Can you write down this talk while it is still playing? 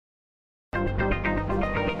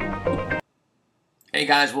Hey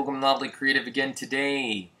guys, welcome to Lovely Creative again.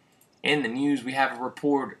 Today in the news we have a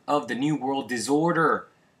report of the New World Disorder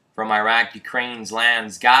from Iraq, Ukraine's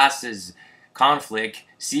lands, Gaza's conflict,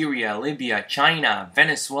 Syria, Libya, China,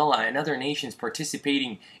 Venezuela, and other nations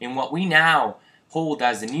participating in what we now hold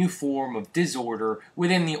as a new form of disorder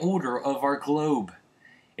within the order of our globe.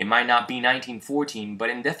 It might not be 1914, but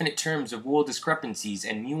in definite terms of world discrepancies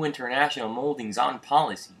and new international moldings on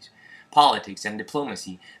policies, politics, and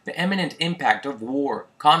diplomacy, the imminent impact of war,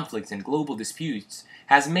 conflicts, and global disputes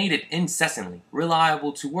has made it incessantly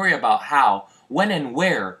reliable to worry about how, when, and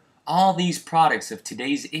where all these products of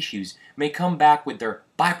today's issues may come back with their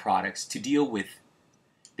byproducts to deal with.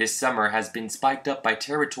 This summer has been spiked up by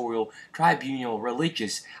territorial, tribunal,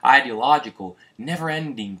 religious, ideological,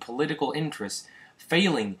 never-ending political interests,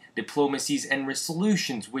 failing diplomacies and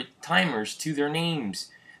resolutions with timers to their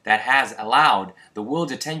names, that has allowed the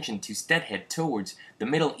world's attention to steadhead towards the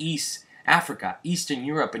Middle East, Africa, Eastern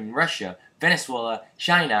Europe, and Russia, Venezuela,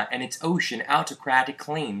 China, and its ocean autocratic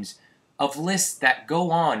claims of lists that go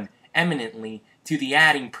on eminently to the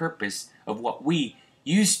adding purpose of what we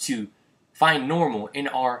used to find normal in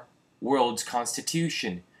our world's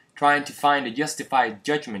constitution. Trying to find a justified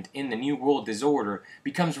judgment in the New World Disorder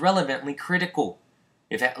becomes relevantly critical,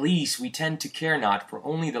 if at least we tend to care not for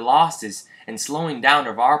only the losses and slowing down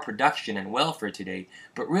of our production and welfare today,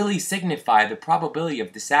 but really signify the probability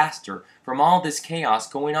of disaster from all this chaos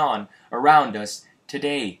going on around us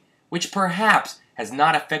today, which perhaps has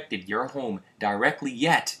not affected your home directly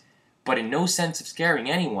yet, but in no sense of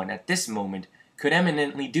scaring anyone at this moment could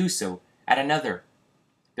eminently do so at another.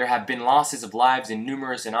 There have been losses of lives in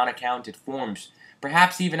numerous and unaccounted forms,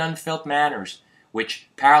 perhaps even unfelt manners, which,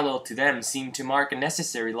 parallel to them, seem to mark a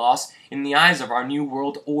necessary loss in the eyes of our New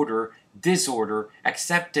World Order, disorder,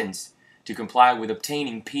 acceptance, to comply with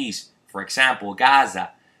obtaining peace, for example,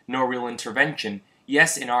 Gaza, no real intervention,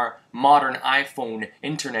 yes, in our modern iPhone,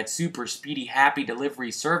 internet, super speedy, happy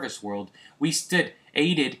delivery service world, we stood,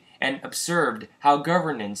 aided, and observed how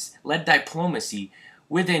governance led diplomacy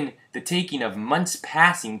within the taking of months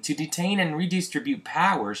passing to detain and redistribute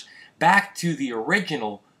powers back to the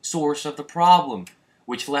original source of the problem,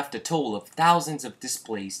 which left a toll of thousands of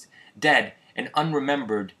displaced, dead, and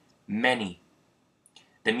unremembered many.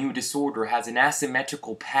 The new disorder has an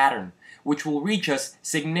asymmetrical pattern, which will reach us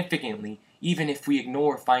significantly even if we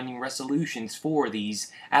ignore finding resolutions for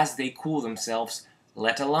these as they cool themselves,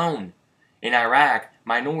 let alone. In Iraq,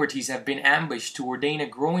 minorities have been ambushed to ordain a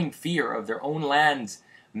growing fear of their own lands,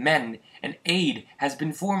 men, and aid has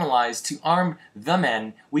been formalized to arm the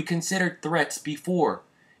men we considered threats before.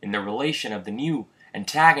 In the relation of the new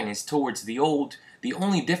antagonist towards the old, the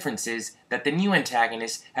only difference is that the new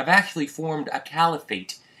antagonists have actually formed a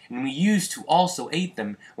caliphate, and we used to also aid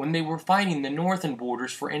them when they were fighting the northern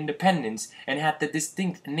borders for independence and had the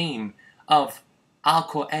distinct name of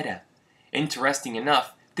Al-Qaeda. Interesting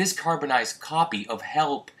enough, this carbonized copy of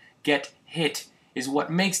help get hit is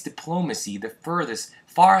what makes diplomacy the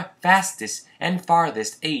fastest and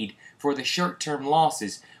farthest aid for the short-term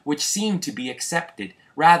losses which seem to be accepted,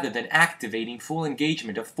 rather than activating full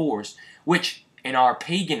engagement of force, which, in our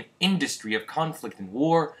pagan industry of conflict and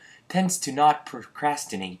war, tends to not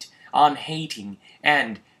procrastinate on hating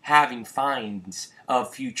and having finds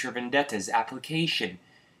of future vendettas application,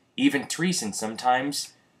 even treason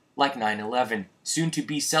sometimes, like 9/11, soon to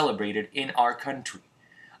be celebrated in our country.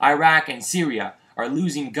 Iraq and Syria are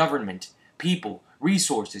losing government, people,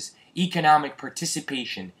 resources, economic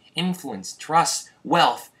participation, influence, trust,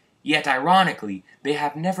 wealth, yet ironically, they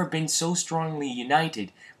have never been so strongly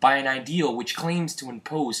united by an ideal which claims to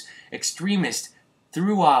impose extremists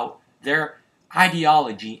throughout their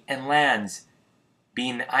ideology and lands,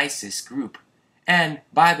 being the ISIS group, and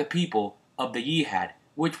by the people of the Jihad,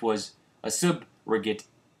 which was a subrogate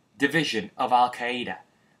division of Al-Qaeda.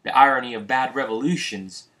 The irony of bad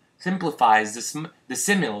revolutions simplifies the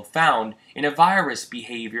simile found in a virus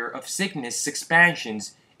behavior of sickness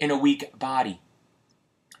expansions in a weak body.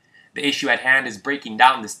 The issue at hand is breaking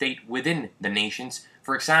down the state within the nations.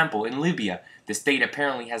 For example, in Libya, the state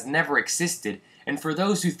apparently has never existed, and for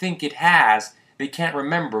those who think it has, they can't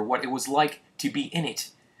remember what it was like to be in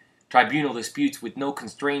it. Tribunal disputes with no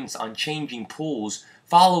constraints on changing pools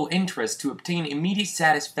follow interest to obtain immediate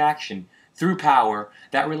satisfaction through power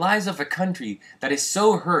that relies on a country that is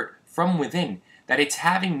so hurt from within that it's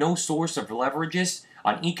having no source of leverages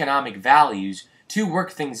on economic values to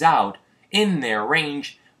work things out in their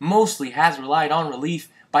range mostly has relied on relief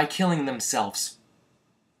by killing themselves.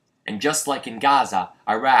 And just like in Gaza,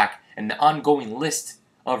 Iraq, and the ongoing list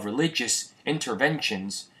of religious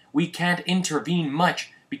interventions, we can't intervene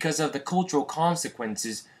much because of the cultural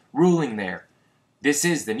consequences ruling there. This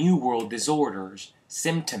is the New World Disorder's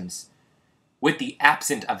symptoms. With the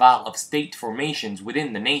absent aval of state formations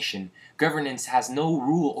within the nation, governance has no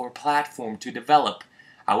rule or platform to develop.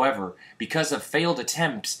 However, because of failed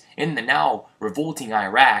attempts in the now revolting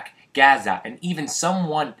Iraq, Gaza, and even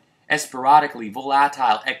somewhat sporadically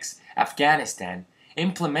volatile ex-Afghanistan,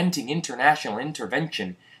 implementing international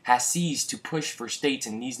intervention has ceased to push for states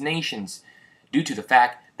in these nations, due to the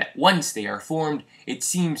fact that once they are formed, it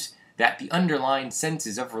seems that the underlying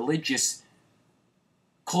senses of religious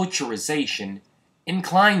culturization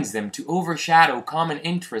inclines them to overshadow common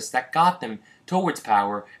interests that got them towards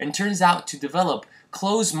power and turns out to develop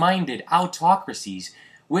close-minded autocracies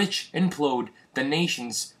which implode the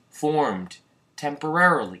nations formed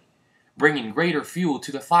temporarily, bringing greater fuel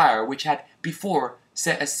to the fire which had before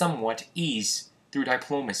set a somewhat ease through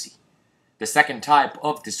diplomacy. The second type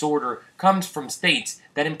of disorder comes from states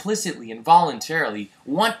that implicitly and voluntarily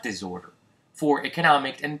want disorder for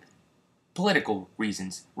economic and political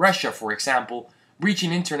reasons. Russia, for example,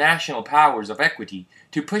 breaching international powers of equity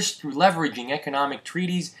to push through leveraging economic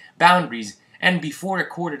treaties, boundaries, and before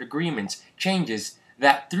recorded agreements changes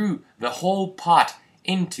that threw the whole pot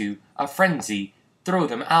into a frenzy, throw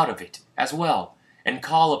them out of it as well, and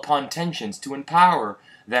call upon tensions to empower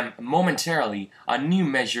them momentarily on new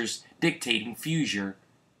measures dictating future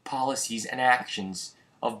policies and actions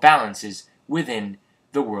of balances within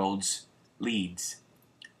the world's leads.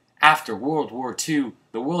 After World War II,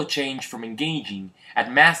 the world changed from engaging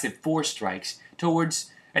at massive force strikes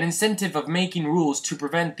towards an incentive of making rules to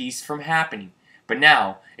prevent these from happening. But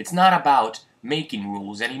now, it's not about making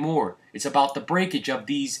rules anymore. It's about the breakage of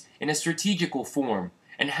these in a strategical form,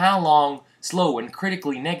 and how long, slow, and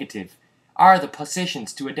critically negative are the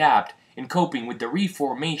positions to adapt in coping with the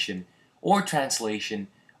reformation or translation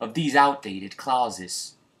of these outdated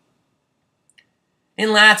clauses.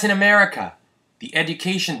 In Latin America, the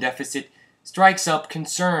education deficit strikes up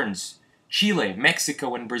concerns. Chile,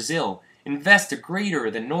 Mexico, and Brazil invest a greater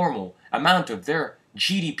than normal amount of their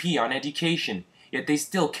GDP on education, yet they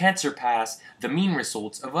still can't surpass the mean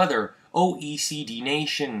results of other OECD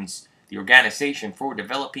nations, the Organization for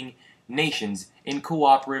Developing Nations in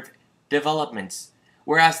Cooperative Developments,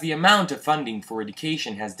 whereas the amount of funding for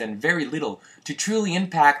education has done very little to truly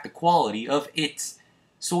impact the quality of its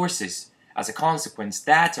sources. As a consequence,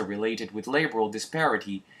 data related with laboral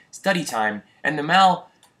disparity, study time, and the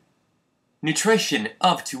malnutrition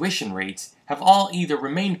of tuition rates have all either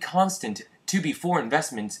remained constant to before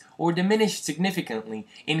investments or diminished significantly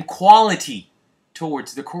in quality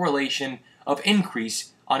towards the correlation of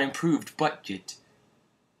increase on improved budget.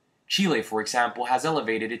 Chile, for example, has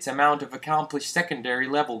elevated its amount of accomplished secondary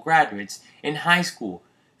level graduates in high school.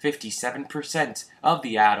 57% of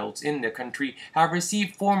the adults in the country have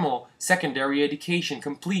received formal secondary education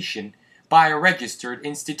completion by a registered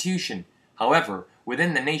institution. However,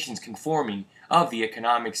 within the nations conforming of the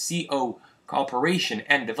economic cooperation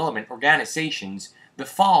and development organizations, the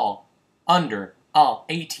fall under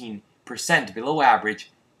 18% below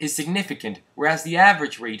average is significant, whereas the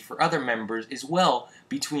average rate for other members is well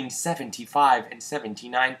between 75 and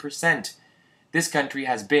 79%. This country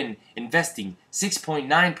has been investing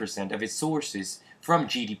 6.9% of its sources from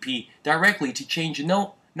GDP directly to change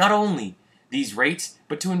not only these rates,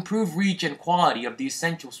 but to improve reach and quality of the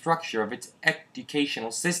essential structure of its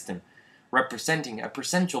educational system, representing a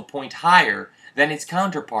percentage point higher than its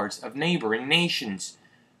counterparts of neighboring nations.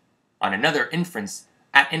 On another inference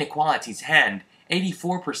at inequality's hand,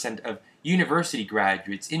 84% of university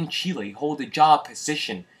graduates in Chile hold a job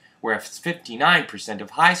position, whereas 59%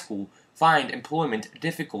 of high school find employment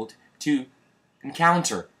difficult to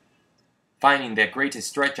encounter, finding their greatest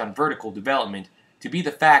stretch on vertical development to be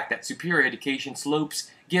the fact that superior education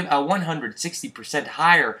slopes give a 160%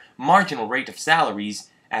 higher marginal rate of salaries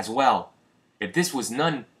as well. If this was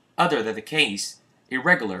none other than the case,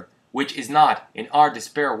 irregular, which is not in our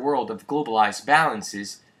despair world of globalized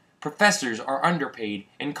balances, professors are underpaid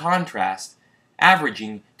in contrast,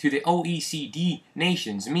 averaging to the OECD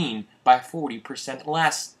nations mean by 40%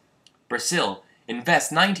 less. Brazil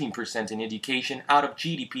invests 19% in education out of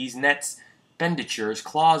GDP's net expenditures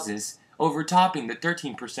clauses, overtopping the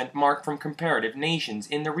 13% mark from comparative nations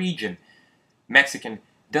in the region. Mexican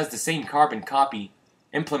does the same carbon copy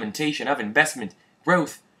implementation of investment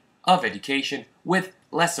growth of education with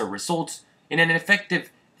lesser results in an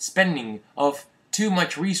effective spending of too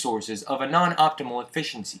much resources of a non-optimal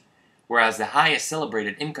efficiency, whereas the highest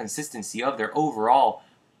celebrated inconsistency of their overall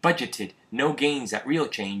budgeted no gains at real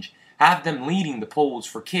change have them leading the polls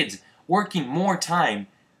for kids working more time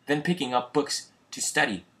than picking up books to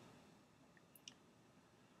study.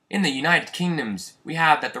 In the United Kingdoms, we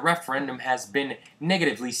have that the referendum has been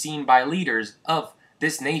negatively seen by leaders of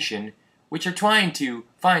this nation, which are trying to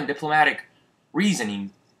find diplomatic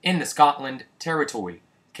reasoning in the Scotland territory.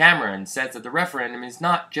 Cameron says that the referendum is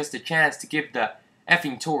not just a chance to give the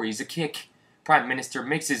effing Tories a kick. Prime Minister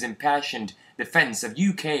mixes impassioned defense of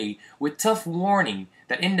UK with tough warning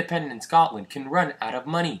that independent Scotland can run out of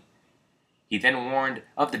money. He then warned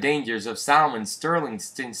of the dangers of Salmon's sterling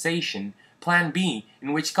sensation Plan B,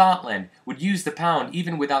 in which Scotland would use the pound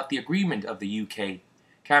even without the agreement of the UK.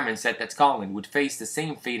 Cameron said that Scotland would face the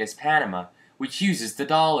same fate as Panama, which uses the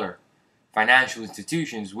dollar. Financial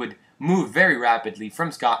institutions would move very rapidly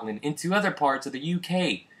from Scotland into other parts of the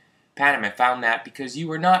UK. Panama found that because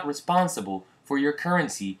you are not responsible for your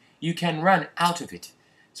currency, you can run out of it.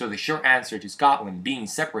 So the short answer to Scotland being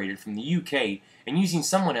separated from the UK and using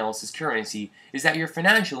someone else's currency is that your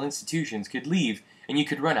financial institutions could leave and you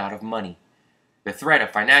could run out of money. The threat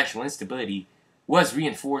of financial instability was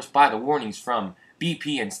reinforced by the warnings from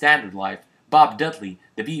BP and Standard Life. Bob Dudley,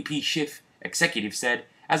 the BP chief executive, said,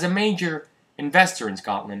 as a major investor in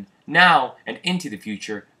Scotland, now and into the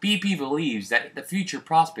future, BP believes that the future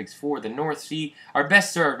prospects for the North Sea are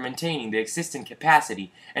best served maintaining the existing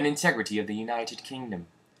capacity and integrity of the United Kingdom.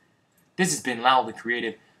 This has been Loudly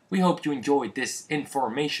Creative. We hope you enjoyed this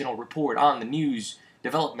informational report on the news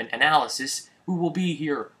development analysis. We will be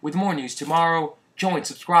here with more news tomorrow. Join,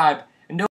 subscribe,